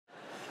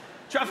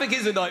Traffic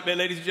is a nightmare,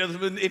 ladies and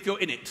gentlemen, if you're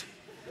in it.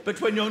 But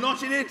when you're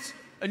not in it,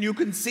 and you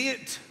can see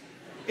it,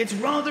 it's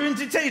rather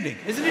entertaining,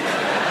 isn't it?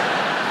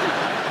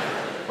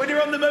 When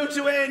you're on the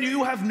motorway and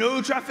you have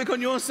no traffic on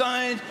your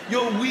side,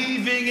 you're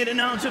weaving in and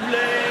out of lanes.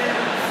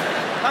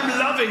 I'm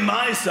loving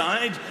my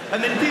side,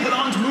 and then people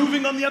aren't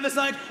moving on the other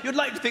side. You'd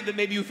like to think that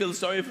maybe you feel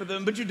sorry for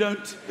them, but you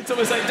don't. It's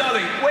almost like,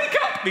 darling, wake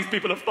up! These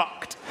people are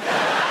fucked.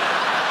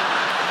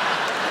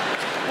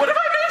 What have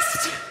I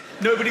missed?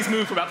 Nobody's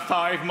moved for about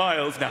 5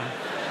 miles now.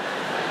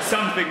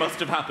 Something must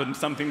have happened.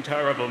 Something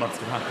terrible must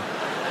have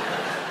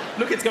happened.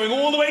 Look, it's going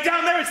all the way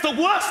down there. It's the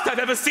worst I've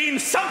ever seen.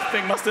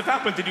 Something must have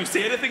happened. Did you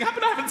see anything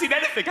happen? I haven't seen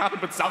anything happen,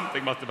 but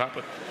something must have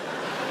happened.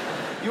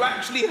 You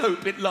actually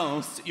hope it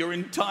lasts your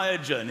entire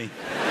journey.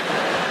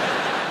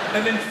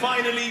 And then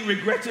finally,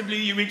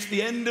 regrettably, you reach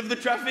the end of the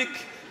traffic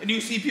and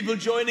you see people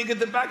joining at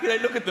the back and I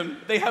look at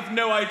them. They have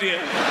no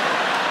idea.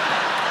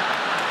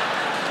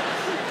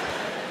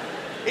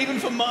 Even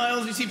for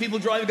miles, you see people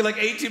driving at like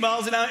 80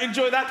 miles an hour.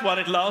 Enjoy that while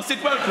it lasts.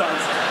 It won't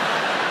last.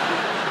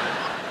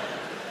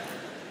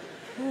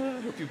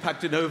 I hope you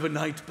packed an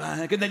overnight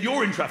bag. And then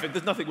you're in traffic.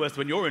 There's nothing worse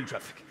when you're in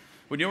traffic.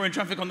 When you're in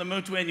traffic on the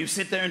motorway and you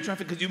sit there in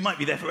traffic because you might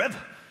be there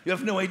forever. You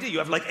have no idea. You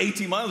have like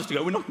 80 miles to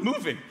go. We're not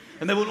moving.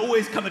 And there will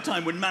always come a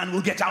time when man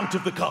will get out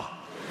of the car.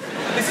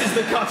 This is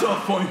the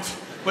cut-off point.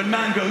 When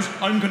man goes,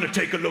 I'm going to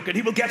take a look, and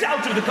he will get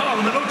out of the car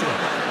on the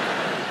motorway.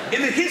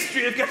 In the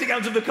history of getting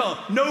out of the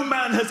car, no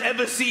man has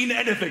ever seen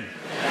anything.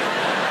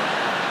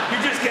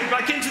 You just get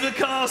back into the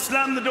car,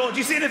 slam the door. Do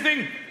you see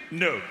anything?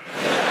 No.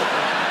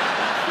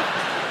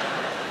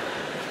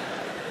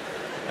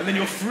 And then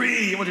you're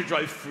free. You want to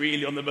drive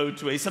freely on the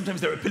motorway.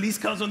 Sometimes there are police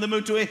cars on the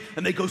motorway,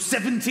 and they go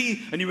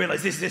 70, and you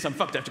realize, this, I'm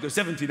fucked, I have to go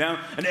 70 now,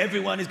 and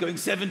everyone is going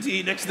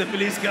 70 next to the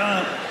police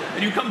car,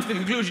 and you come to the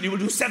conclusion you will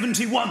do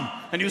 71,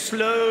 and you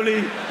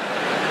slowly...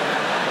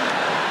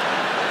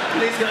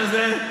 Police cars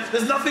there.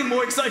 There's nothing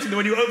more exciting than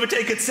when you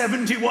overtake at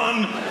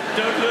 71.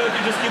 Don't look,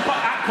 you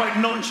act quite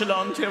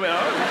nonchalant. Here we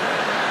are.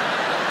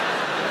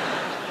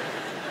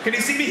 Can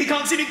he see me? He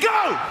can't see me.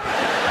 Go!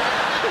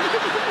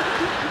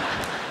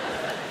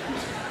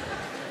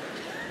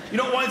 You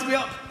know what winds me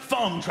up?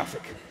 Farm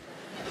traffic.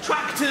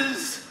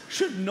 Tractors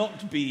should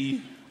not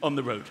be on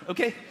the road,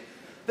 okay?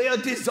 They are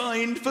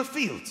designed for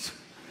fields.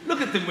 Look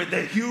at them with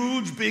their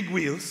huge, big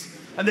wheels,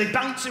 and they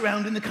bounce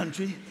around in the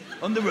country,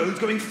 on the roads,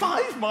 going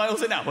 5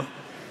 miles an hour,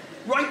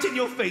 right in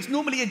your face,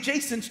 normally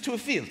adjacent to a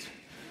field.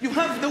 You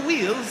have the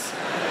wheels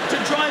to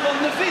drive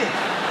on the field.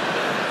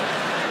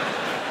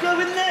 Go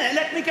in there,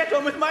 let me get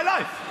on with my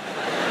life.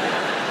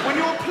 When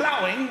you're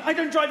ploughing, I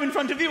don't drive in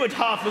front of you at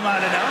half a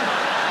mile an hour.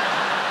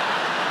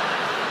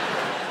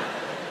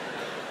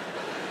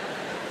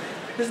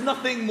 There's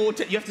nothing more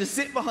you have to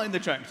sit behind the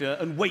tractor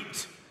and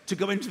wait to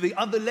go into the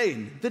other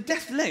lane, the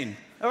death lane,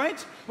 all right?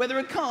 Where there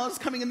are cars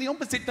coming in the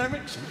opposite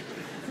direction.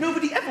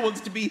 Nobody ever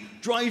wants to be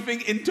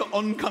driving into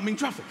oncoming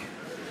traffic.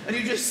 And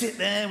you just sit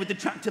there with the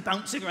tractor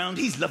bouncing around.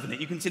 He's loving it.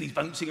 You can see he's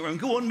bouncing around.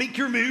 Go on, make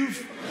your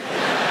move.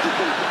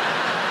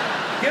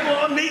 Go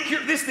on, make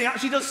your... This thing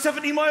actually does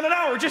 70 miles an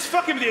hour. Just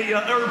fuck him, you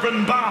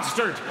urban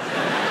bastard.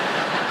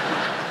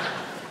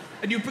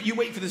 And you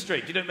wait for the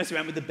straight. You don't mess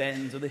around with the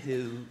bends or the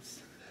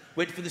hills.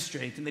 Wait for the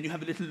straight, and then you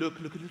have a little look,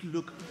 and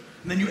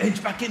then you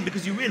edge back in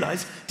because you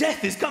realize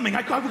death is coming.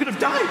 I could have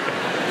died.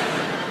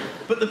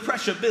 But the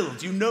pressure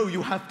builds. You know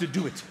you have to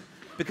do it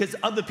because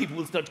other people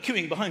will start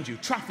queuing behind you.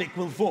 Traffic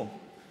will form.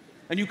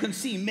 And you can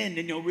see men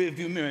in your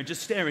rearview mirror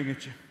just staring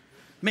at you.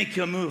 Make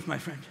your move, my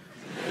friend.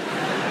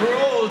 We're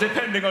all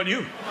depending on you.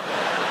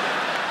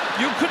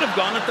 You could have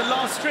gone at the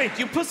last straight.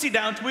 You pussied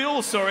out. We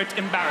all saw it.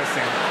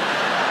 Embarrassing.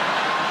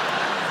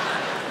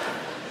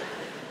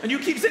 And you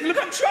keep saying, look,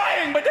 I'm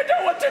trying, but I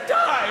don't want to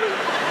die.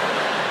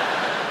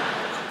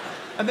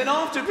 And then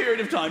after a period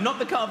of time, not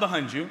the car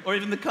behind you, or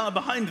even the car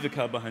behind the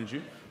car behind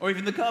you, or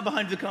even the car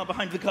behind the car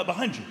behind the car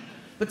behind you,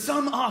 but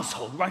some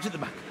asshole right at the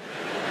back.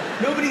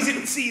 Nobody's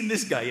even seen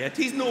this guy yet.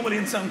 He's normally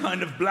in some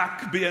kind of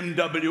black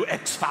BMW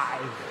X5.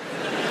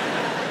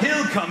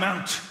 He'll come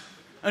out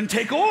and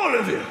take all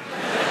of you.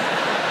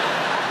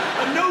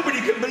 And nobody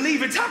can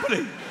believe it's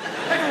happening.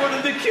 Everyone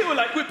in the queue are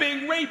like, we're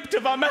being raped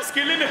of our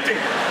masculinity.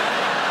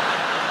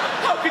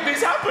 How could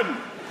this happen?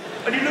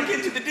 And you look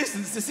into the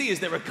distance to see, is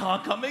there a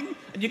car coming?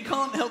 And you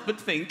can't help but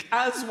think,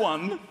 as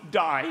one,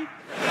 die.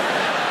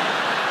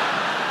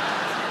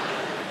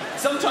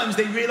 Sometimes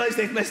they realize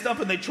they've messed up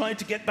and they try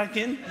to get back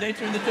in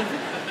later in the trip.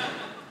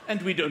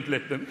 And we don't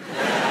let them.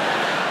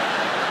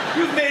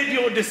 You've made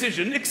your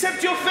decision.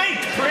 Accept your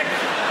fate, prick.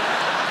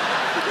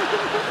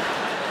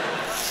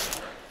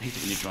 I hate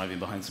it when you're driving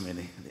behind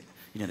somebody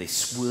and they're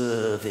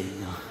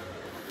swerving.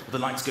 The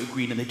lights go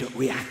green and they don't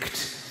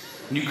react.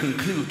 And you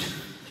conclude,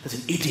 there's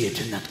an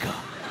idiot in that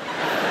car.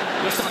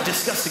 You start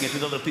discussing it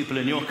with other people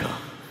in your car.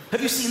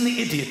 Have you seen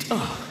the idiot?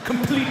 Oh,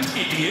 complete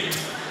idiot.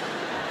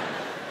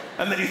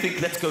 And then you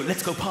think, let's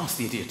go past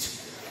the idiot.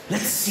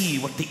 Let's see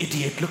what the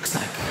idiot looks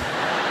like.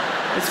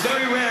 It's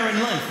very rare in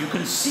life you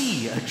can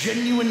see a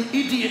genuine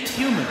idiot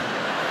human.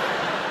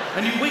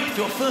 And you wait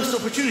for your first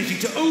opportunity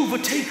to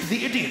overtake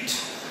the idiot.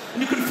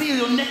 And you can feel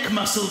your neck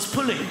muscles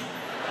pulling.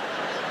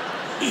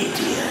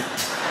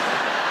 Idiot.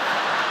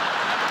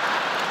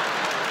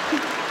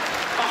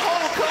 A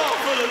whole car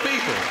full of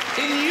people,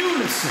 in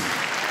unison.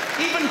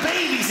 Even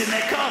babies in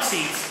their car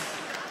seats.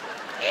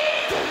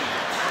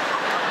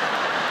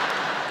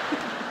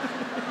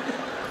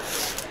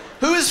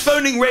 Who is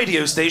phoning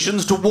radio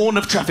stations to warn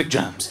of traffic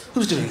jams?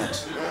 Who's doing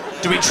that?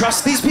 Do we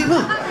trust these people?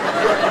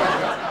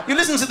 You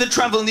listen to the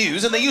travel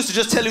news, and they used to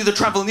just tell you the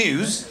travel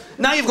news.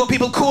 Now you've got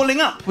people calling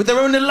up with their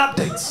own little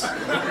updates.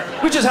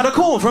 We just had a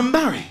call from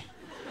Barry.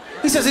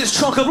 He says it's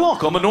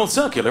chock-a-block on the North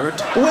Circular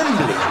at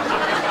Wembley.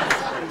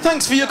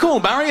 Thanks for your call,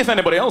 Barry. If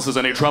anybody else has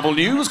any travel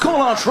news,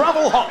 call our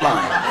travel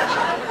hotline.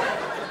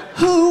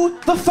 Who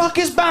the fuck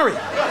is Barry?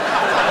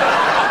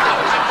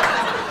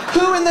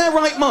 Who in their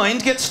right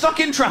mind gets stuck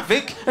in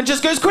traffic and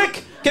just goes,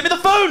 quick, get me the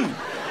phone!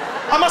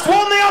 I must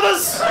warn the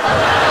others!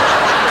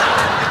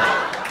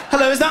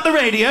 Hello, is that the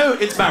radio?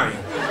 It's Barry.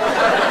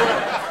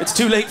 It's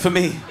too late for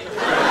me.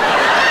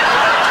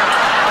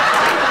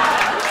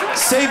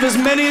 Save as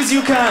many as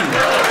you can.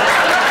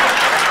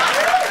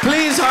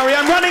 Please hurry,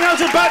 I'm running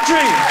out of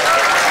battery!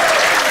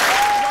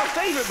 My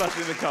favourite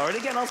button in the car, and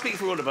again, I'll speak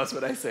for all of us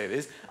when I say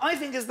this, I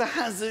think is the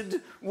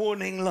hazard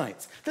warning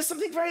lights. There's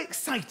something very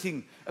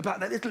exciting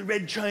about that little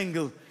red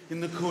triangle in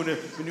the corner.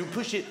 When you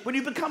push it, when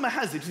you become a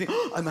hazard, you think,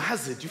 oh, I'm a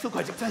hazard. You feel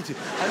quite excited.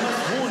 I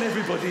must warn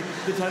everybody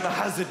that I'm a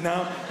hazard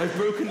now. I've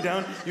broken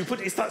down. You put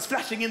it starts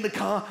flashing in the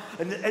car,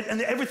 and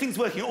everything's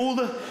working. All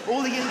the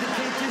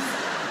indicators.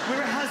 We're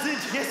a hazard.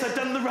 Yes, I've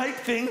done the right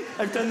thing.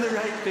 I've done the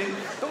right thing.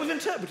 But we've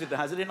interpreted the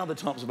hazard in other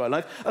times of our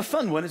life. A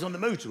fun one is on the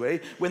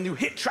motorway when you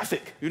hit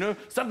traffic, you know?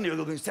 Suddenly you're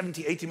going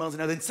 70, 80 miles an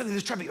hour, then suddenly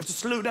there's traffic, you have to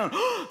slow down.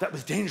 That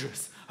was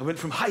dangerous. I went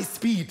from high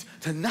speed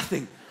to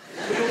nothing.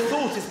 But your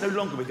thought is no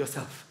longer with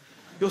yourself.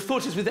 Your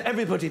thought is with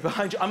everybody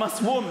behind you. I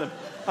must warn them.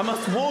 I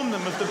must warn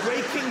them of the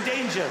braking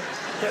danger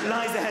that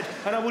lies ahead.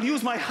 And I will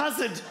use my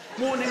hazard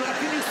warning light.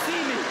 Can you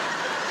see me?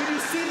 Can you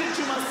see that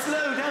you must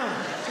slow down?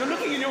 You're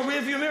looking in your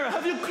rearview mirror.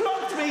 Have you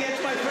clocked me yet,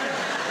 my friend?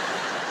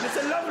 And it's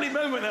a lovely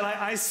moment that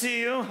I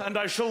see you, and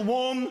I shall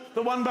warn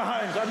the one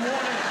behind. I'm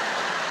warning.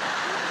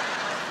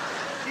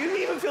 You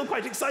even feel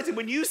quite excited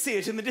when you see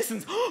it in the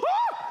distance. Oh,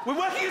 we're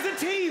working as a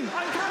team.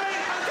 I'm coming.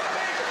 I'm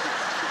coming.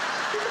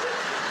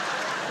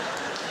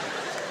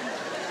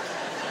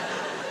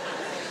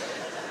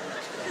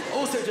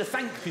 Also, to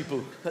thank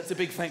people. That's a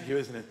big thank you,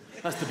 isn't it?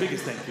 That's the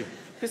biggest thank you.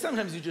 Because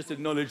sometimes you just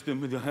acknowledge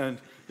them with your hand.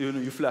 You know,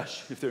 you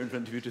flash if they're in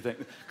front of you to thank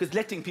them. Because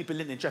letting people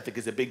in traffic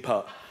is a big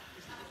part.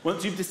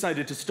 Once you've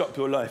decided to stop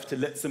your life to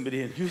let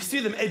somebody in, you see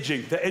them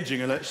edging. They're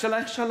edging. And like, shall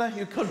I?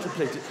 You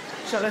contemplate it.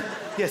 Shall I?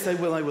 Yes, I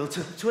will.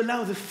 To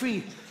allow the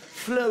free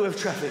flow of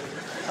traffic.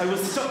 I will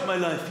stop my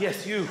life.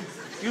 Yes, you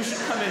should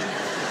come in.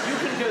 You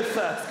can go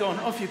first. Go on,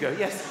 off you go.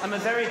 Yes, I'm a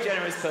very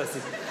generous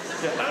person.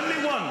 Yeah,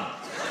 only one.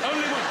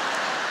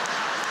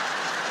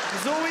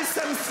 There's always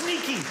some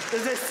sneaky.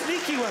 There's a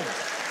sneaky one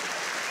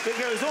that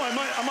goes, oh, I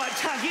might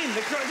tag in.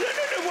 No,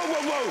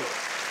 whoa.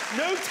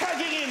 No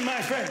tagging in,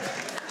 my friend.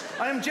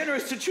 I am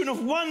generous to the tune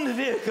of one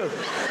vehicle.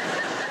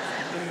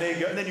 And there you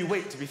go. And then you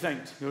wait to be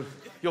thanked.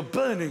 You're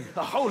burning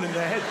a hole in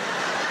their head.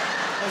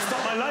 I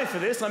stopped my life for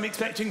this. I'm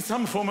expecting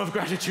some form of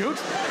gratitude.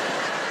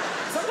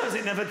 Sometimes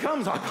it never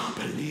comes. I can't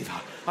believe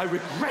it. I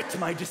regret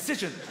my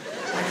decision.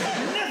 I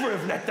should never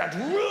have let that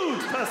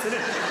rude person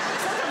in.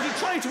 Sometimes you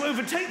try to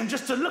overtake them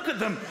just to look at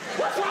them.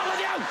 What's wrong with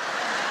you?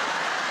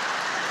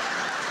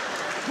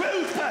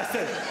 Rude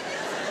person.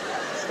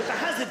 But the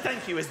hazard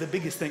thank you is the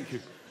biggest thank you.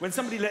 When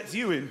somebody lets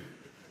you in,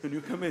 and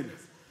you come in,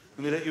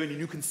 and they let you in, and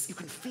you can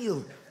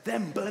feel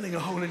them burning a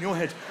hole in your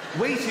head,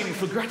 waiting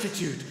for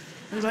gratitude.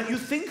 And you're like, you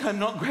think I'm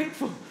not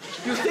grateful.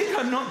 You think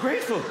I'm not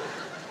grateful.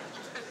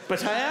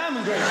 But I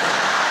am grateful.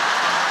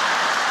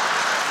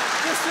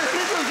 Just a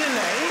little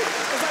delay.